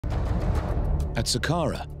At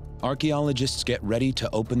Saqqara, archaeologists get ready to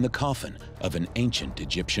open the coffin of an ancient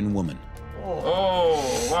Egyptian woman.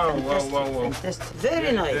 Oh, wow, wow, wow, wow.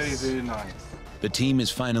 Very nice. Very, very nice. The team is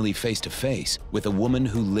finally face to face with a woman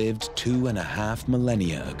who lived 2.5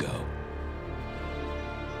 millennia ago.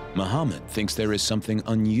 Muhammad thinks there is something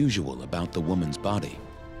unusual about the woman's body.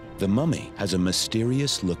 The mummy has a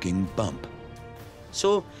mysterious-looking bump.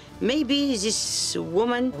 So maybe this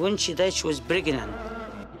woman, when she died, she was pregnant.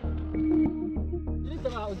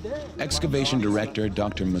 Excavation director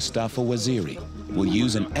Dr. Mustafa Waziri will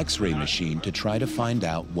use an X-ray machine to try to find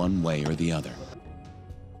out one way or the other.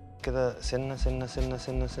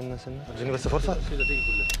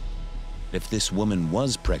 If this woman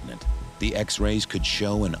was pregnant, the X-rays could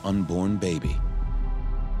show an unborn baby.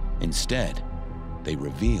 Instead, they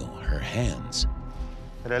reveal her hands.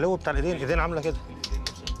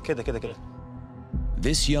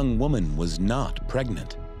 This young woman was not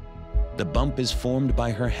pregnant. The bump is formed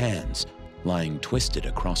by her hands, lying twisted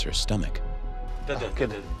across her stomach.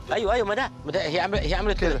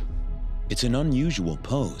 It's an unusual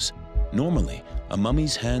pose. Normally, a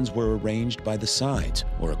mummy's hands were arranged by the sides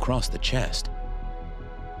or across the chest.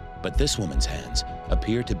 But this woman's hands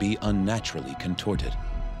appear to be unnaturally contorted.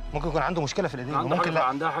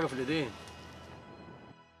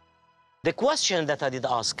 The question that I did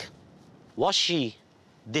ask, was she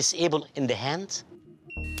disabled in the hand?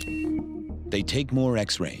 They take more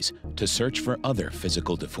X-rays to search for other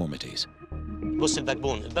physical deformities. بص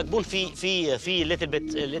الباكبون في little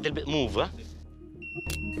bit move ها؟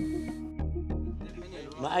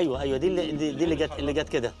 ما أيوة دي اللي جت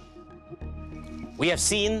كده. We have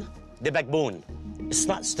seen the backbone. It's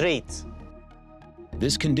not straight.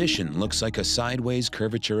 This condition looks like a sideways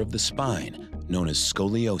curvature of the spine, known as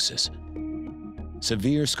scoliosis.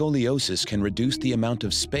 Severe scoliosis can reduce the amount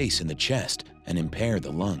of space in the chest and impair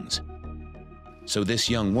the lungs. So this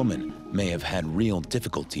young woman may have had real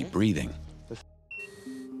difficulty breathing.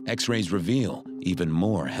 X-rays reveal even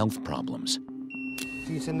more health problems.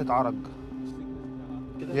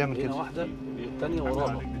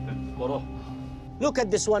 Look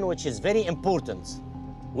at this one, which is very important.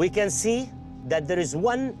 We can see that there is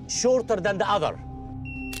one shorter than the other.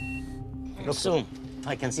 Look soon.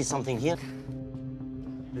 I can see something here.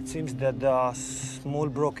 It seems that the small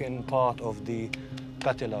broken part of the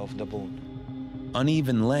patella of the bone.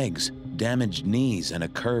 Uneven legs, damaged knees, and a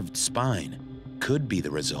curved spine could be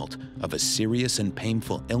the result of a serious and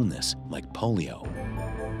painful illness like polio.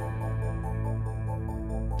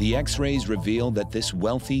 The X-rays reveal that this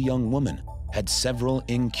wealthy young woman had several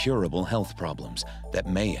incurable health problems that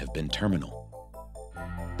may have been terminal.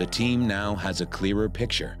 The team now has a clearer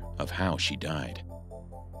picture of how she died.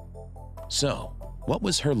 So, what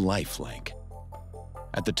was her life like?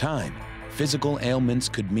 At the time, physical ailments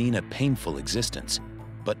could mean a painful existence,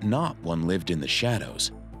 but not one lived in the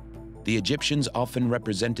shadows. The Egyptians often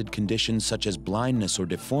represented conditions such as blindness or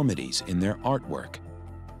deformities in their artwork.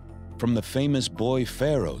 From the famous boy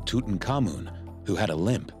pharaoh Tutankhamun, who had a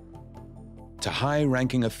limp, to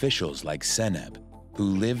high-ranking officials like Seneb, who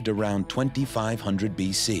lived around 2500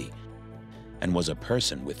 BC and was a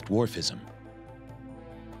person with dwarfism.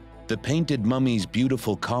 The painted mummy's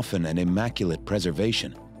beautiful coffin and immaculate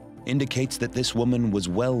preservation indicates that this woman was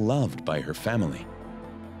well loved by her family.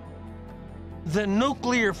 The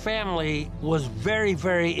nuclear family was very,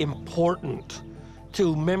 very important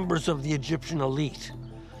to members of the Egyptian elite.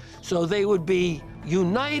 So they would be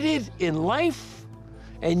united in life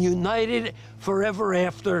and united forever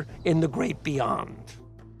after in the great beyond.